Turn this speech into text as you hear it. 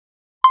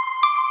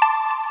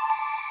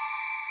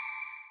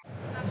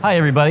Hi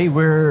everybody,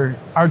 we're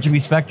RGB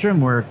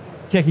Spectrum. We're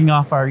kicking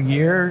off our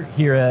year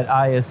here at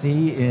ISE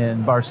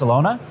in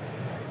Barcelona.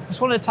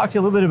 Just wanted to talk to you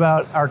a little bit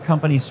about our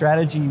company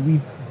strategy.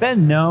 We've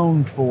been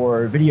known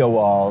for video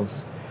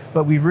walls,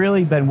 but we've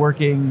really been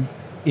working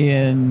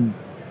in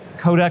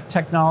codec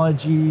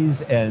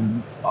technologies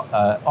and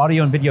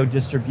audio and video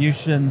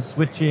distribution,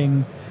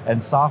 switching,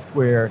 and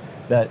software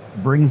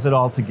that brings it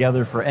all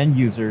together for end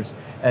users.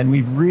 And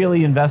we've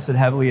really invested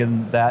heavily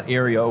in that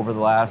area over the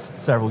last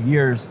several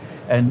years.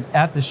 And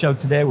at the show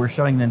today, we're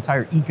showing an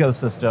entire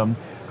ecosystem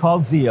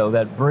called Zio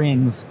that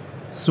brings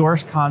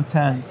source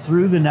content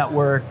through the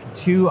network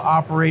to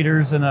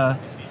operators in a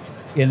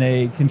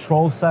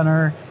control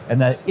center,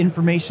 and that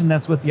information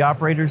that's with the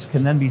operators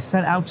can then be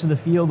sent out to the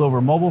field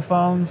over mobile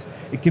phones.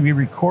 It can be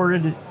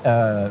recorded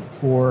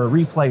for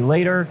replay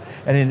later,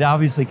 and it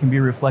obviously can be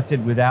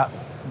reflected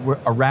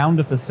around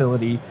a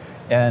facility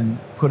and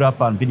put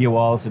up on video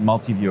walls and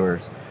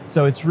multi-viewers.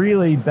 So it's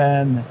really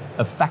been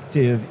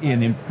effective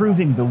in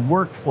improving the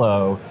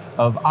workflow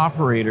of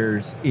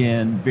operators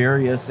in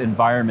various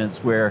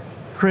environments where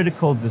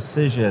critical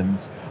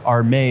decisions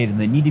are made, and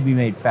they need to be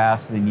made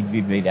fast and they need to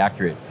be made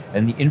accurate.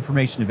 And the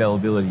information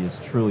availability is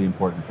truly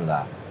important for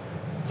that.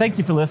 Thank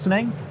you for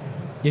listening.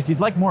 If you'd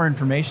like more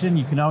information,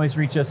 you can always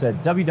reach us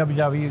at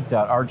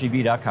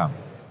www.rgb.com.